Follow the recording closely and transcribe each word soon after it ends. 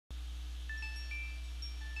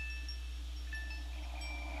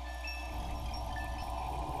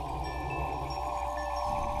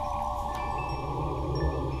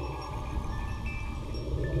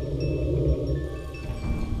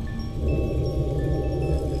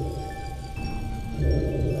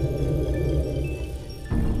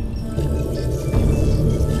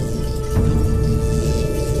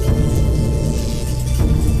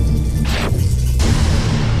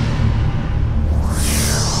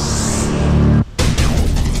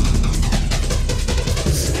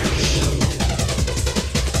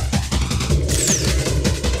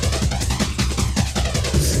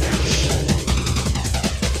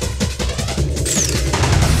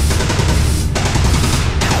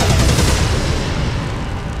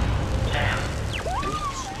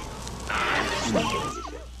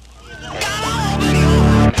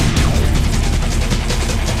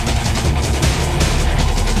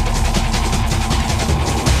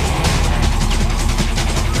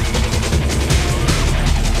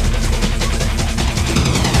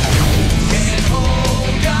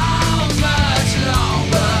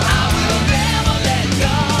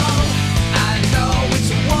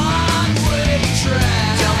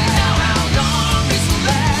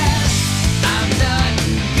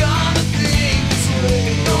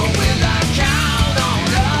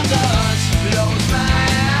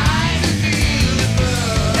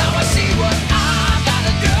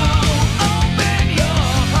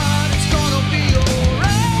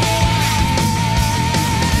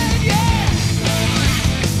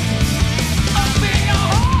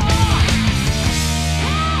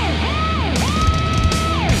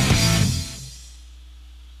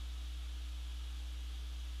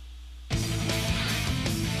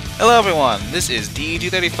Hello everyone, this is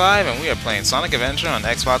D235 and we are playing Sonic Adventure on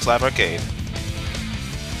Xbox Live Arcade.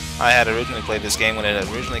 I had originally played this game when it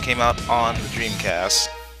originally came out on the Dreamcast.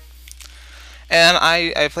 And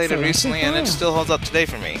I played it recently and it still holds up today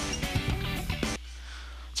for me.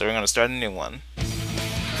 So we're going to start a new one.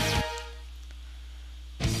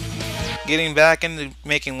 Getting back into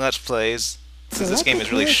making Let's Plays, since this game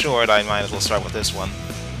is really short, I might as well start with this one.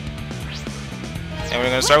 And we're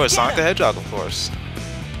going to start with Sonic the Hedgehog, of course.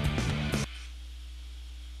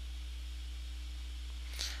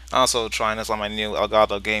 Also trying this on my new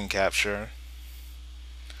Elgato game capture.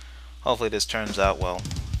 Hopefully this turns out well.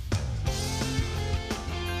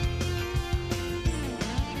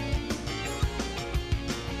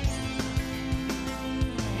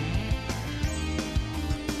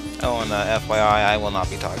 Oh, and FYI, I will not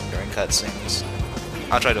be talking during cutscenes.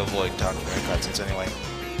 I'll try to avoid talking during cutscenes anyway.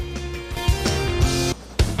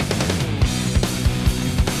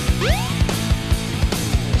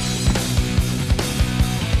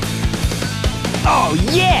 Oh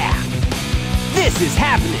yeah! This is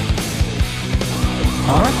happening!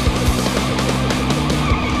 Huh?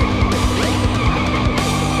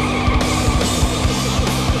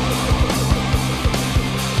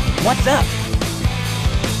 What's up?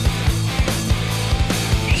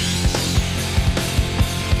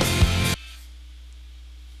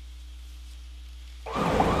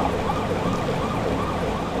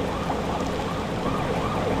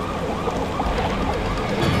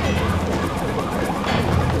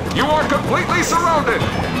 You are completely surrounded!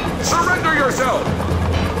 Surrender yourself!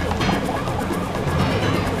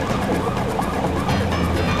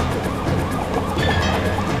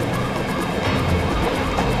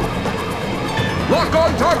 Lock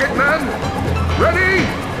on target, men! Ready?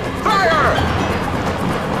 Fire!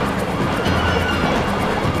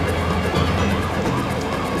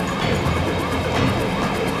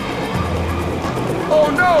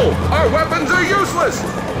 Oh no! Our weapons are useless!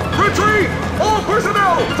 Retreat! All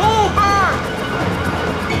personnel, fall back!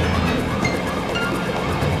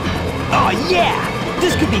 Oh yeah!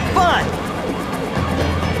 This could be fun!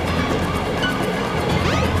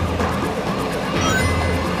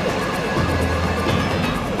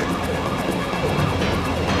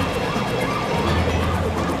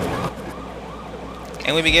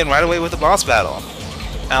 And we begin right away with the boss battle.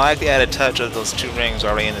 I like the added touch of those two rings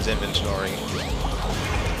already in his inventory.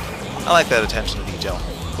 I like that attention to detail.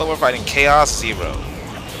 But we're fighting Chaos Zero.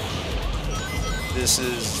 This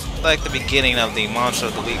is like the beginning of the Monster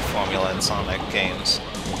of the Week formula in Sonic games.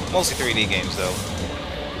 Mostly 3D games though.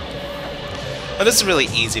 But this is a really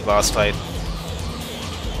easy boss fight.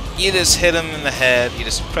 You just hit him in the head, you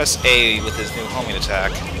just press A with his new homing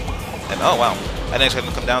attack. And oh wow, I didn't expect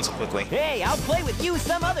him to come down so quickly. Hey, I'll play with you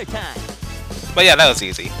some other time! But yeah, that was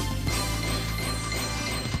easy.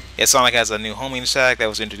 Yeah, Sonic has a new homing attack that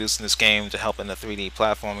was introduced in this game to help in the 3D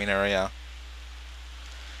platforming area.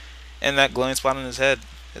 And that glowing spot on his head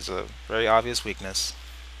is a very obvious weakness.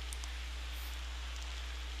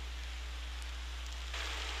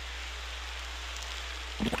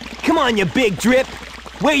 Come on, you big drip!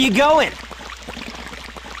 Where you going?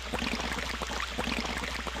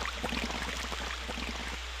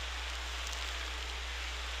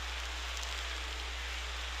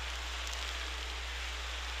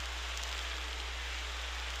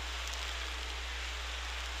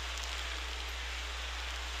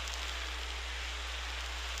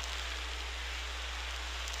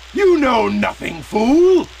 You know nothing,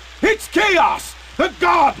 fool! It's Chaos, the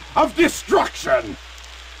god of destruction!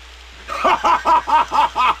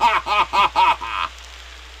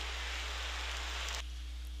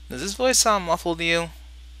 Does this voice sound muffled to you?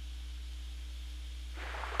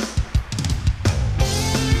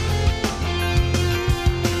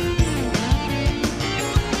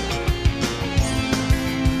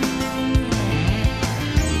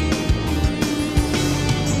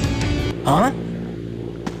 Huh?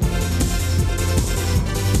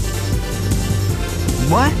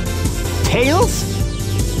 What? Tails?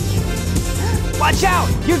 Watch out!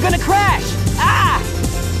 You're gonna crash! Ah!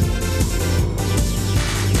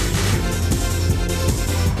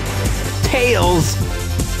 Tails!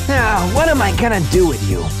 Now, what am I gonna do with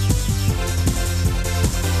you?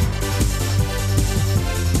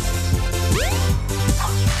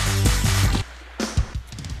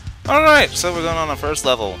 Alright, so we're going on our first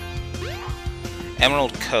level.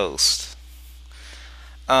 Emerald Coast.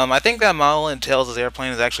 I think that model in Tails'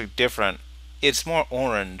 airplane is actually different. It's more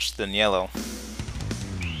orange than yellow.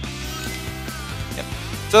 Yep.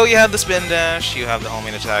 So you have the spin dash, you have the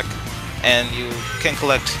homing attack, and you can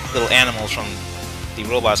collect little animals from the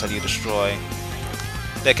robots that you destroy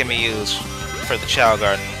that can be used for the Chao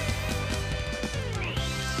Garden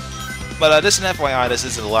But just an FYI, this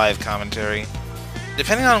is a live commentary.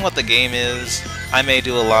 Depending on what the game is, I may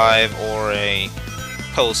do a live or a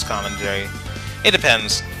post commentary. It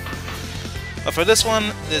depends. But for this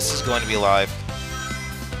one, this is going to be live.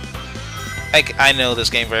 I know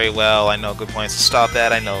this game very well. I know good points to stop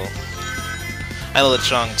at. I know the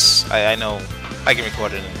chunks. I know I can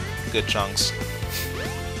record it in good chunks.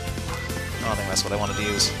 I don't think that's what I wanted to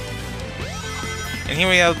use. And here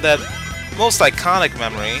we have that most iconic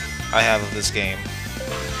memory I have of this game,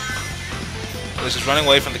 which is running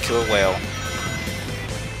away from the killer whale.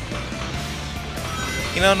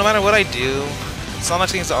 You know, no matter what I do, Sonic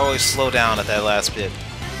seems to always slow down at that last bit.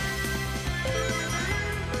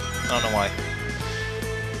 I don't know why.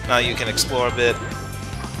 Now you can explore a bit.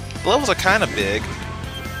 The levels are kind of big.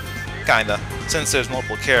 Kinda. Since there's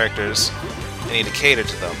multiple characters, you need to cater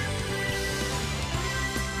to them.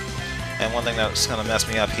 And one thing that's gonna mess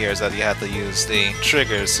me up here is that you have to use the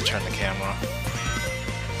triggers to turn the camera.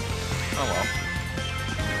 Oh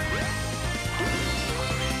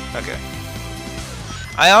well. Okay.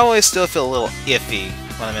 I always still feel a little iffy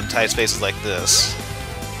when I'm in tight spaces like this.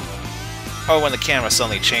 Or when the camera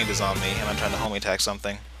suddenly changes on me and I'm trying to home attack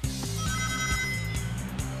something.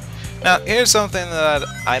 Now, here's something that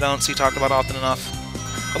I don't see talked about often enough.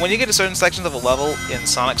 When you get to certain sections of a level in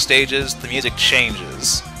Sonic stages, the music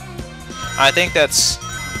changes. I think that's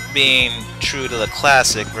being true to the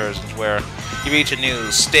classic versions, where you reach a new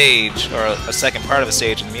stage, or a second part of a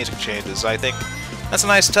stage, and the music changes. I think that's a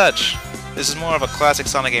nice touch. This is more of a classic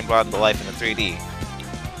Sonic game brought into life in the 3D.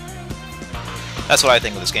 That's what I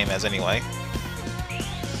think of this game as, anyway.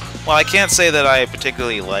 While I can't say that I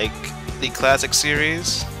particularly like the classic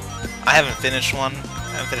series, I haven't finished one.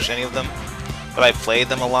 I haven't finished any of them, but I've played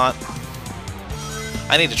them a lot.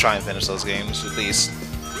 I need to try and finish those games, at least,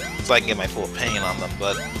 so I can get my full opinion on them,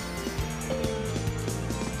 but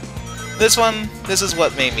this is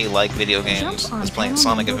what made me like video games, is playing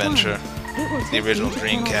Sonic Adventure, the original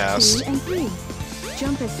Dreamcast.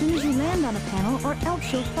 Jump as soon as you land on a panel, or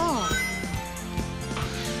else you'll fall.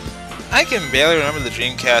 I can barely remember the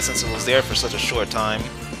Dreamcast since it was there for such a short time,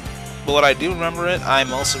 but what I do remember it, I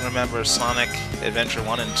mostly remember Sonic Adventure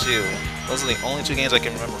 1 and 2. Those are the only two games I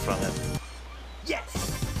can remember from it. Yes!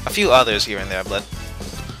 A few others here and there, but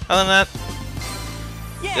other than that,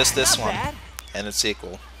 Yeah, just this not one bad. and its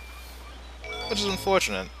sequel. Which is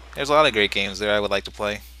unfortunate. There's a lot of great games there I would like to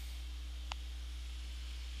play.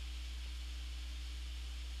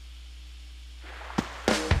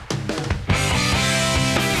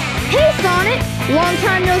 Hey, Sonic! Long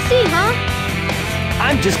time no see, huh?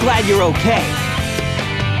 I'm just glad you're okay.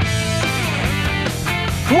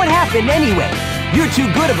 What happened anyway? You're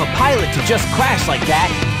too good of a pilot to just crash like that.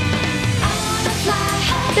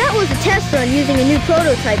 That was a test run using a new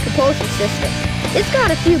prototype propulsion system. It's got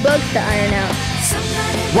a few bugs to iron out.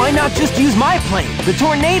 Why not just use my plane, the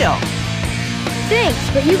Tornado? Thanks,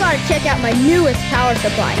 but you gotta check out my newest power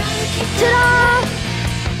supply. Ta-da!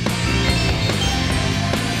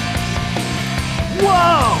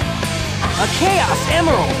 Whoa! A Chaos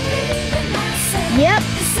Emerald! Yep,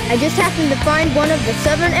 I just happened to find one of the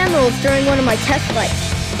 7 emeralds during one of my test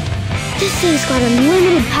flights. This thing's got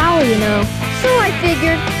unlimited power, you know. So I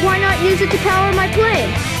figured, why not use it to power my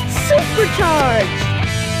plane? Supercharged!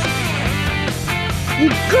 You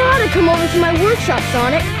gotta come over to my workshop,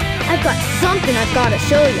 Sonic. I've got something I've gotta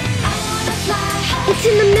show you. It's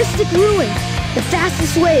in the Mystic Ruins. The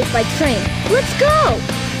fastest way is by train. Let's go!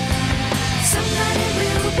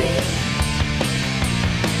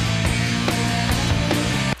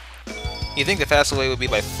 You'd think the fastest way would be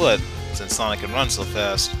by foot, since Sonic can run so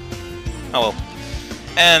fast. Oh well.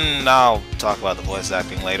 And I'll talk about the voice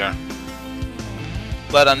acting later.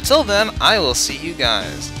 But until then, I will see you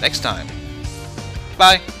guys next time.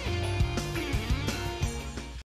 Bye!